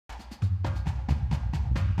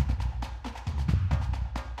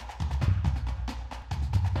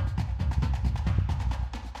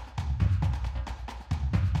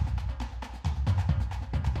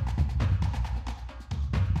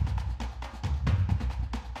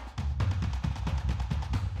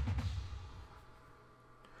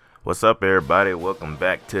What's up, everybody? Welcome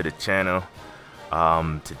back to the channel.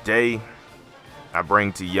 Today I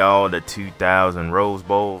bring to y'all the 2000 Rose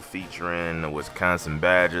Bowl featuring the Wisconsin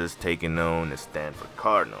Badgers taking on the Stanford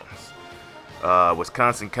Cardinals.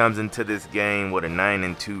 Wisconsin comes into this game with a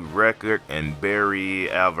 9-2 record, and Barry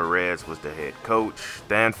Alvarez was the head coach.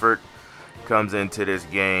 Stanford comes into this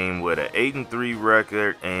game with an 8-3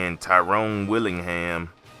 record, and Tyrone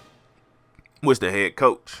Willingham was the head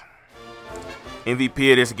coach.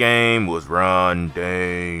 MVP of this game was Ron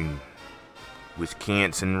Dane,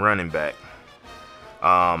 Wisconsin running back.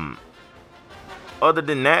 Other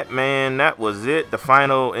than that, man, that was it. The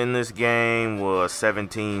final in this game was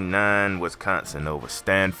 17-9 Wisconsin over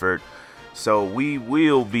Stanford. So we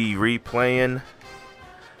will be replaying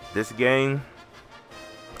this game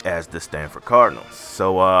as the Stanford Cardinals.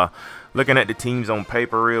 So looking at the teams on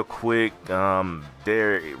paper real quick,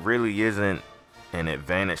 there really isn't an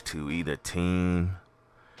advantage to either team,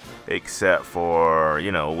 except for,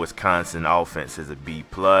 you know, Wisconsin offense is a B+,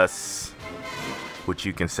 which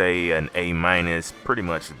you can say an A-, pretty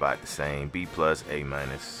much about the same. B+, A-,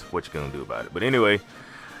 what you gonna do about it? But anyway,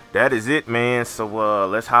 that is it, man. So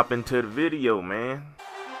let's hop into the video, man.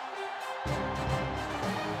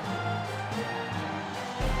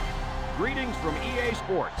 Greetings from EA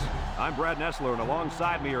Sports. I'm Brad Nessler, and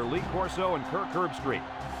alongside me are Lee Corso and Kirk Herbstreit.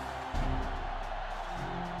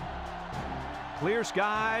 Clear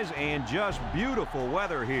skies and just beautiful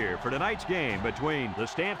weather here for tonight's game between the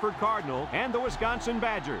Stanford Cardinals and the Wisconsin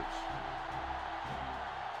Badgers.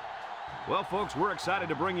 Well, folks, we're excited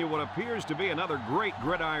to bring you what appears to be another great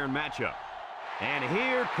gridiron matchup. And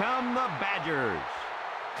here come the Badgers.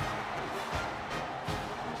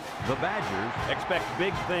 The Badgers expect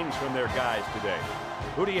big things from their guys today.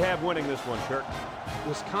 Who do you have winning this one, Kirk?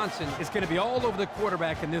 Wisconsin is going to be all over the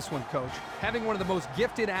quarterback in this one, Coach. Having one of the most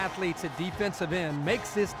gifted athletes at defensive end makes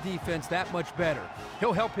this defense that much better.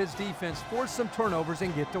 He'll help his defense force some turnovers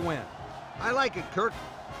and get the win. I like it, Kirk.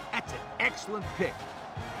 That's an excellent pick.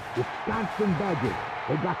 Wisconsin Badgers,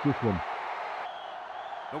 they got this one.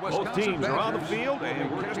 Both teams are on the field, and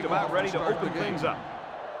we're just about ready to open things up.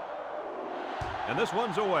 And this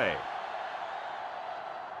one's away.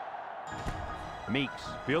 Meeks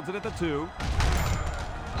fields it at the 2.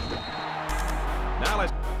 Now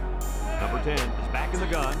let's... Number 10 is back in the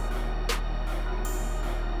gun.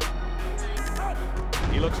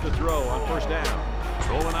 He looks to throw on first down.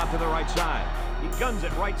 Rolling out to the right side. He guns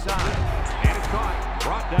it right side. And it's caught.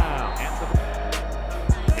 Brought down at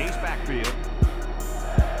the Ace backfield.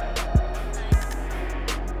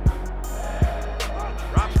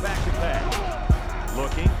 Drops back to pass.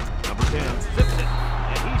 Looking. Number 10 zips it.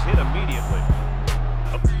 And he's hit immediately.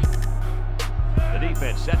 The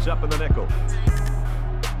defense sets up in the nickel.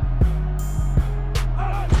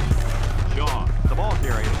 Shaw, the ball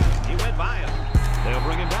carrier. He went by him. They'll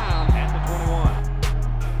bring him down at the 21.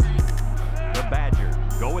 The Badgers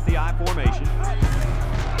go with the I formation.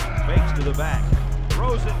 Fakes to the back.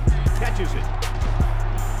 Throws it. Catches it.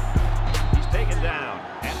 He's taken down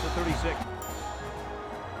at the 36.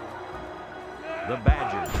 The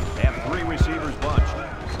Badgers have 3 receivers bunched.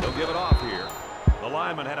 They'll give it off here. The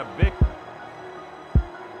lineman had a big...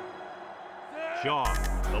 Shaw,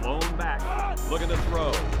 the lone back, looking to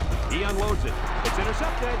throw. He unloads it. It's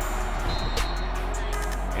intercepted.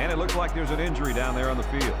 And it looks like there's an injury down there on the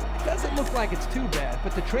field. It doesn't look like it's too bad,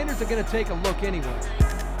 but the trainers are going to take a look anyway.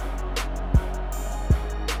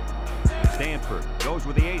 Stanford goes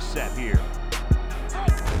with the ace set here.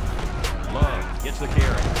 Love gets the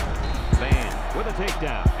carry. Van with a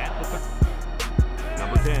takedown at the...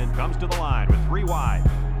 Number 10 comes to the line with 3 wide.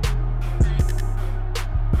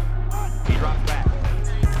 He drops back.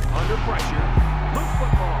 Under pressure. Loose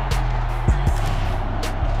football.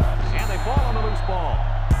 And they fall on the loose ball.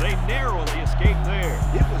 They narrowly escape there.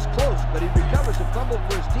 It was close, but he recovers a fumble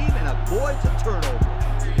for his team and avoids a turnover.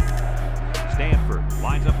 Stanford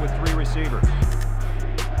lines up with 3 receivers.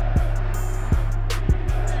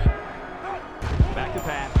 Back to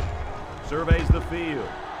pass. Surveys the field.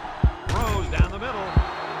 Throws down the middle.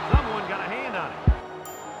 Someone got a hand on it.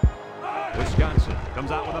 Wisconsin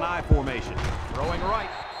comes out with an I formation. Throwing right.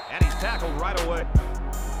 And he's tackled right away.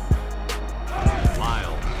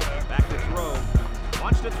 Miles back to throw.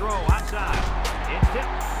 Wants to throw outside. It's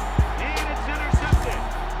tipped. And it's intercepted.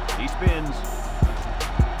 He spins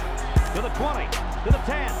to the 20, to the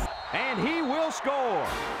 10. And he will score.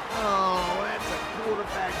 Oh, that's a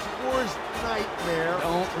quarterback's worst nightmare.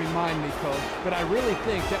 Don't remind me, Coach, but I really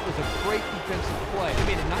think that was a great defensive play. He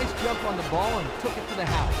made a nice jump on the ball and took it to the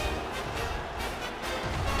house.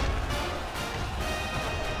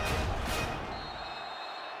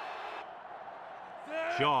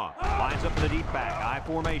 Shaw lines up in the deep back, I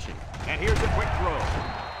formation. And here's a quick throw.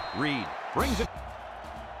 Reed brings it.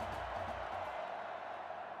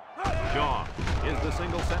 Shaw is the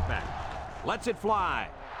single setback. Lets it fly.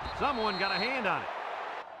 Someone got a hand on it.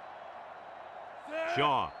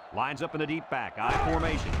 Shaw lines up in the deep back, I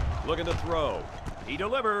formation. Looking to throw. He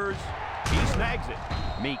delivers. He snags it.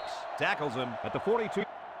 Meeks tackles him at the 42.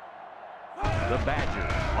 The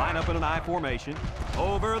Badgers line up in an I formation.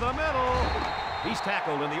 Over the middle. He's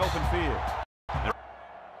tackled in the open field.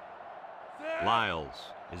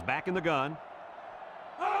 Lyles is back in the gun.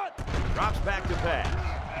 Drops back to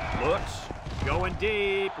pass. Looks. Going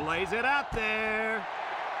deep. Lays it out there.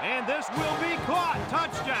 And this will be caught.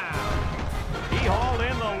 Touchdown. He hauled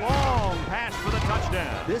in the long pass for the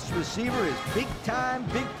touchdown. This receiver is big time,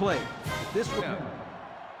 big play. This one.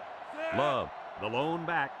 Love, the lone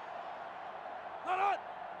back.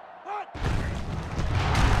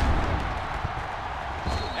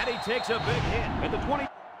 And he takes a big hit at the 20.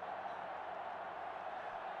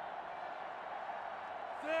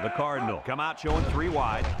 The Cardinal come out showing 3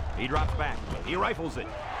 wide. He drops back. He rifles it.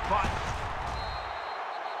 Caught.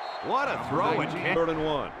 What a throw. It's 3rd and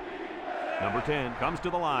 1. Number 10 comes to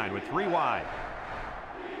the line with 3 wide.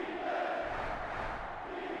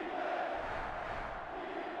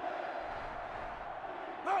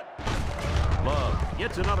 Love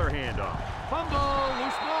gets another handoff. Fumble,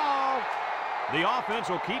 loose ball. The offense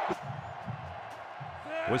will keep.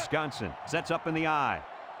 Wisconsin sets up in the I.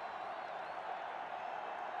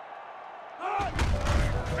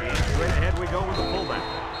 And straight ahead we go with the fullback.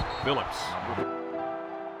 Phillips.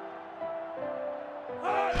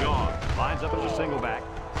 Shaw lines up as a single back.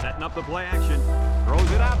 Setting up the play action. Throws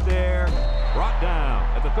it out there. Brought down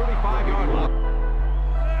at the 35-yard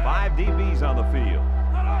line. 5 DBs on the field.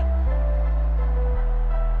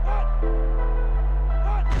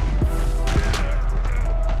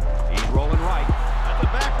 He's rolling right. That's a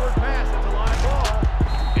backward pass. It's a line ball.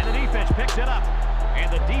 And the defense picks it up.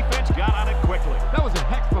 And the defense got on it quickly. That was a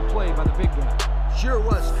heck of a play by the big guy. Sure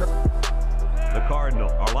was, Kirk. The Cardinal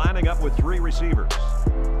are lining up with 3 receivers.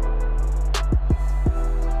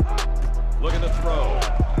 Looking to throw.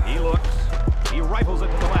 He looks. He rifles it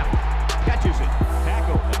to the left. Catches it.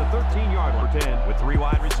 Tackle at the 13-yard line. 10 with 3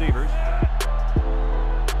 wide receivers.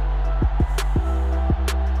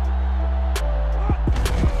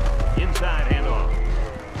 Inside handoff.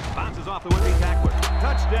 Bounces off the would-be tackler.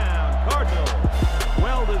 Touchdown, Cardinals.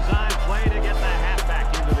 Well-designed play to get the halfback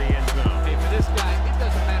into the end zone. Hey, for this guy, it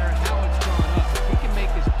doesn't matter how it's drawn up. He can make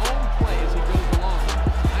his own play as he goes along.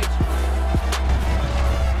 Nice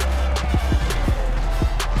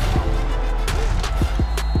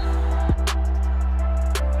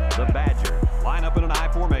The Badgers line up in an I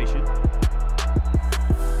formation.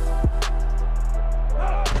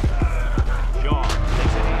 Shaw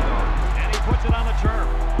takes a handoff, and he puts it on the turf.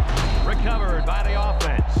 Recovered by the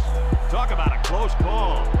offense. Talk about a close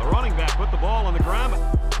call. The running back put the ball on the ground.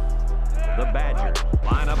 The Badgers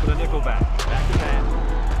line up in a nickel back. Back to pass.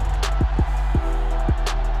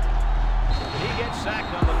 He gets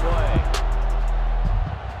sacked on the play.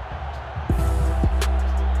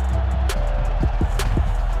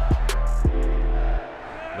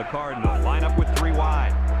 The Cardinal line up with 3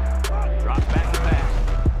 wide. Drops back to pass.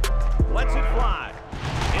 Lets it fly.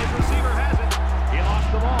 His receiver has it. He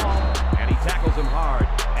lost the ball. And he tackles him hard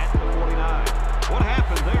at the 49. What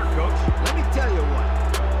happened there, Coach? Let me tell you what.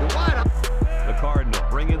 The wide. The Cardinal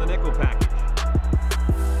bring in the nickel package.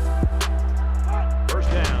 First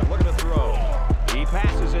down, looking to throw. He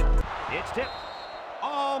passes it. It's tipped.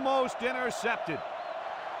 Almost intercepted.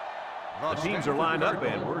 The teams are lined up,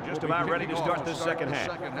 and we're just about ready to start this second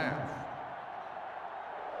half.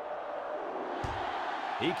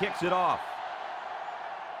 He kicks it off.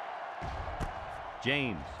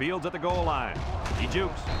 James fields at the goal line. He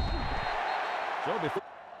jukes.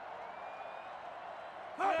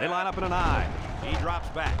 They line up in an I. He drops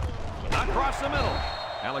back. Across the middle.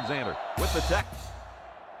 Alexander with the tech.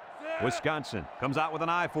 Wisconsin comes out with an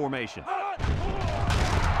I formation.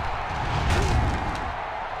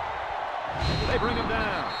 They bring him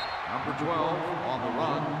down. Number 12 on the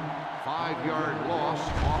run. 5-yard loss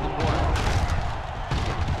on the play.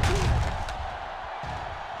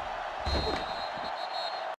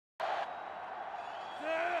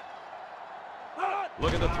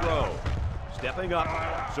 Looking to throw. Stepping up.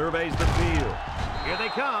 Surveys the field. Here they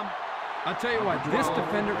come. I'll tell you what, this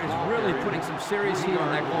defender is really putting some serious heat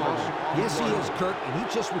on that ball. Yes, he is, Kirk, and he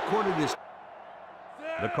just recorded his.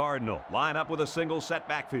 The Cardinal line up with a single set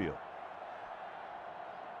backfield.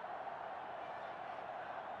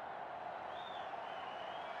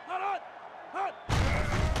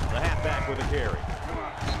 The back with a carry.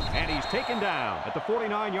 And he's taken down at the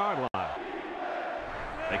 49-yard line.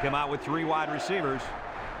 They come out with 3 wide receivers.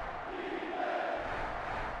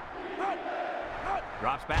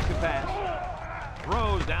 Drops back to pass.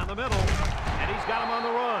 Throws down the middle. And he's got him on the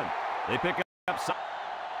run. They pick up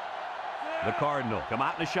the Cardinal. Come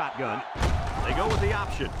out in a shotgun. They go with the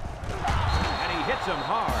option. And he hits him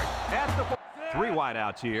hard at the 3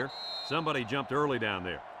 wideouts here. Somebody jumped early down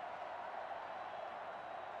there.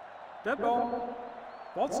 Dead ball.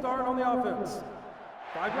 False start on the offense.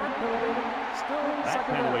 5-yard penalty. Still That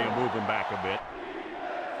second penalty down. will move him back a bit.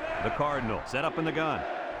 The Cardinal set up in the gun.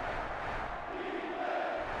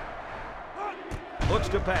 Looks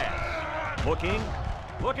to pass. Looking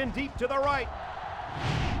deep to the right.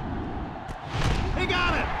 He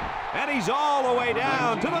got it. And he's all the way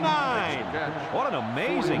down to the 9. What an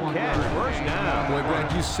amazing catch. First down. Boy, Brad,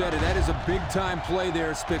 you said it. That is a big-time play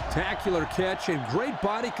there. Spectacular catch and great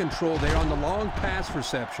body control there on the long pass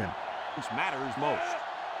reception. This matters most.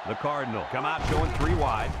 The Cardinal come out showing 3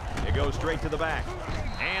 wide. They go straight to the back.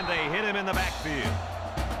 And they hit him in the backfield.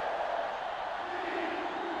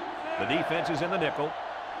 The defense is in the nickel.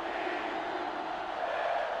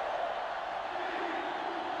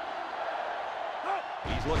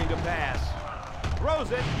 He's looking to pass. Throws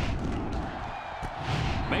it.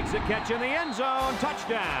 Makes a catch in the end zone.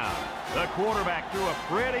 Touchdown. The quarterback threw a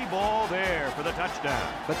pretty ball there for the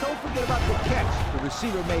touchdown. But don't forget about the catch. The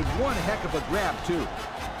receiver made one heck of a grab, too.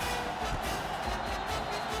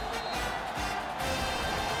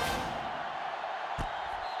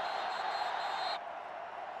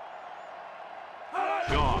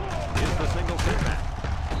 Shaw is the single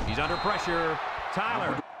setback. He's under pressure.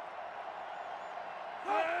 Tyler.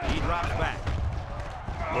 He drops back.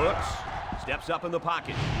 Looks. Steps up in the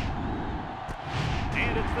pocket.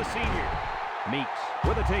 And it's the senior. Meeks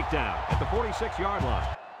with a takedown at the 46-yard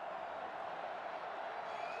line.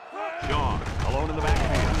 Shaw alone in the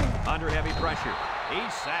backfield. Under heavy pressure.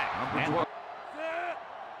 He's sacked. And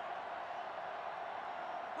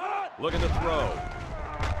looking to throw.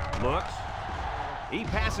 Looks. He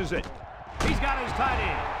passes it. He's got his tight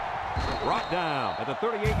end. Brought down at the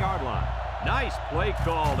 38-yard line. Nice play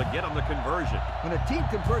call to get him the conversion. When a team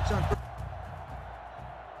converts on...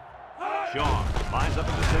 Shaw lines up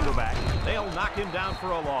in the single back. They'll knock him down for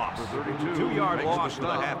a loss. 2-yard loss for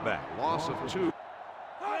the halfback. Loss of 2.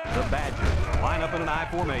 The Badgers line up in an I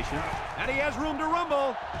formation. And he has room to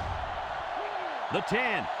rumble. The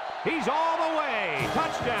 10. He's all the way.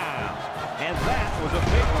 Touchdown. And that was a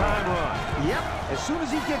big-time run. Yep, as soon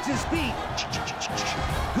as he gets his feet.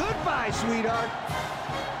 Goodbye, sweetheart.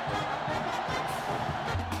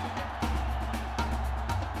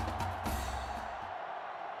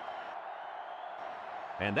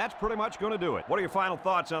 And that's pretty much going to do it. What are your final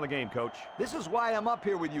thoughts on the game, Coach? This is why I'm up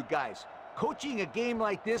here with you guys. Coaching a game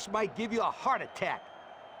like this might give you a heart attack.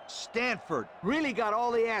 Stanford really got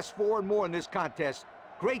all they asked for and more in this contest.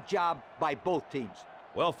 Great job by both teams.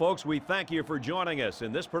 Well, folks, we thank you for joining us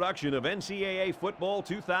in this production of NCAA Football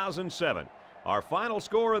 2007. Our final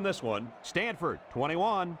score in this one, Stanford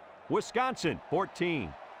 21, Wisconsin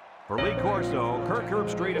 14. For Lee Corso, Kirk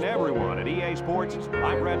Herbstreit, and everyone at EA Sports,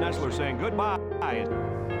 I'm Brad Nessler saying goodbye.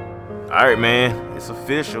 All right, man, it's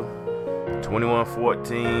official.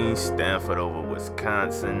 21-14, Stanford over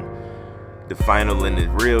Wisconsin. The final in the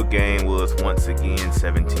real game was once again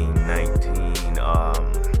 17-19.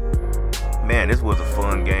 Man, this was a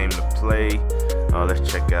fun game to play. Let's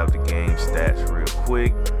check out the game stats real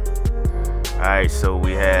quick. All right, so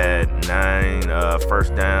we had 9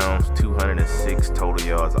 first downs, 206 total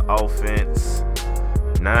yards of offense,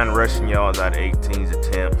 9 rushing yards out of 18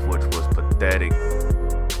 attempts, which was pathetic.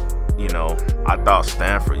 You know, I thought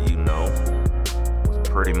Stanford, was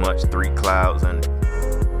pretty much 3 clouds and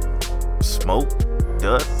smoke,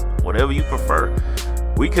 dust, whatever you prefer.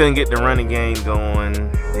 We couldn't get the running game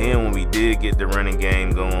going. Then when we did get the running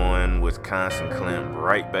game going, Wisconsin clamped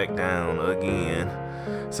right back down again.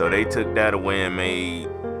 So they took that away and made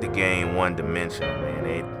the game one-dimensional,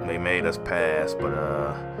 man. They made us pass, but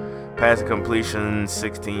passing completion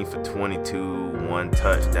 16 for 22, 1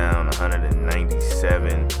 touchdown,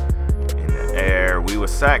 197 in the air. We were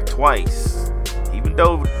sacked twice, even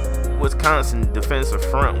though Wisconsin defensive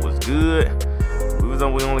front was good.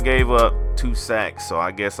 We only gave up 2 sacks, so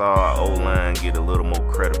I guess our O-line get a little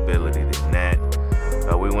more credibility than that.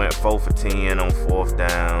 We went 4 for 10 on 4th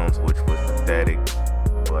downs, which was pathetic.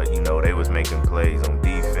 But, they was making plays on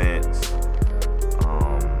defense.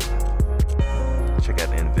 Check out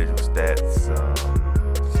the individual stats.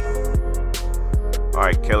 All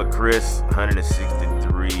right, Keller Chris,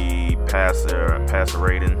 163 passer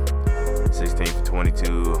rating, 16 for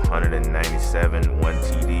 22, 197, 1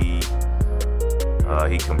 TD.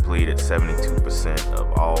 He completed 72%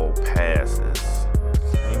 of all passes.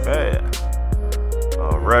 Ain't bad.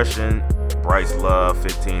 Rushing, Bryce Love,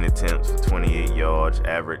 15 attempts for 28 yards,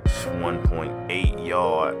 average 1.8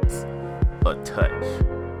 yards a touch.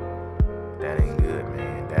 That ain't good,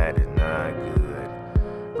 man. That is not good.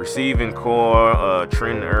 Receiving core,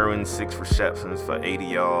 Trenton Irwin, 6 receptions for 80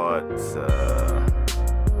 yards. I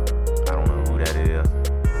don't know who that is,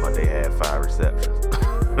 but they had 5 receptions.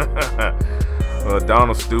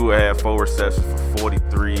 Donald Stewart had 4 receptions for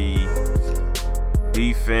 43.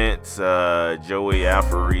 Defense, Joey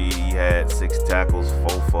Alfari, he had 6 tackles,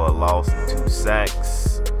 4 for a loss and 2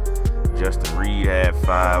 sacks. Justin Reed had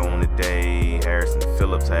 5 on the day. Harrison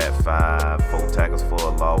Phillips had 5, 4 tackles for a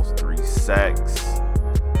loss, 3 sacks.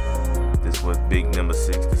 This was big number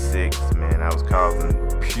 66, man. I was causing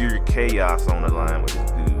pure chaos on the line with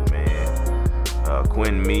this dude, man.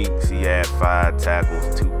 Quinn Meeks, he had 5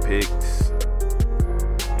 tackles, 2 picks.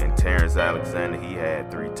 And Terrence Alexander, he had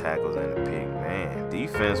 3 tackles and a pick, man.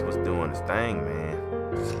 Defense was doing its thing, man.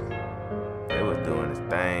 They was doing its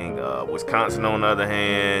thing. Wisconsin, on the other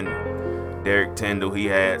hand, Derek Tyndall, he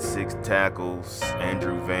had 6 tackles.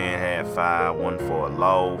 Andrew Van had 5, 1 for a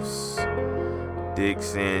loss.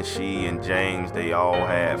 Dixon, Shee, and James, they all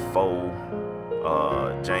had 4.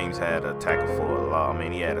 James had a tackle for a loss. I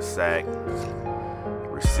mean, he had a sack.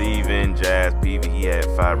 Receiving, Jazz Peavy, he had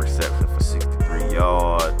 5 receptions for 63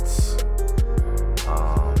 yards.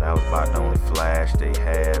 That was about the only flash they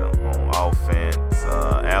had on offense.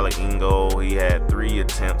 Alec Ingold, he had 3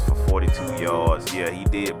 attempts for 42 yards. Yeah, he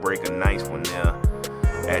did break a nice one there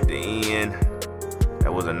at the end.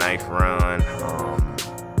 That was a nice run.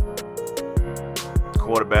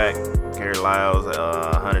 Quarterback, Gary Lyles,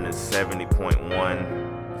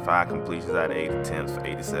 170.1, 5 completions out of 8 attempts for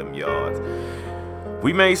 87 yards.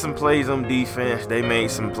 We made some plays on defense. They made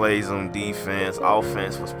some plays on defense.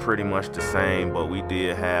 Offense was pretty much the same, but we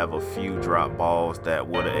did have a few drop balls that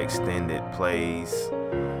would have extended plays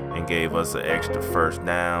and gave us an extra first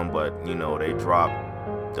down. But, you know, they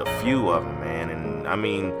dropped a few of them, man. And, I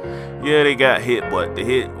mean, yeah, they got hit, but the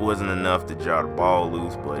hit wasn't enough to draw the ball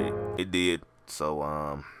loose, but it did.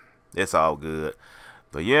 So, it's all good.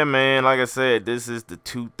 But, yeah, man, like I said, this is the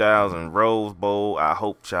 2000 Rose Bowl. I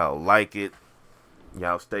hope y'all like it.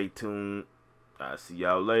 Y'all stay tuned. I'll see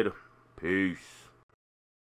y'all later. Peace.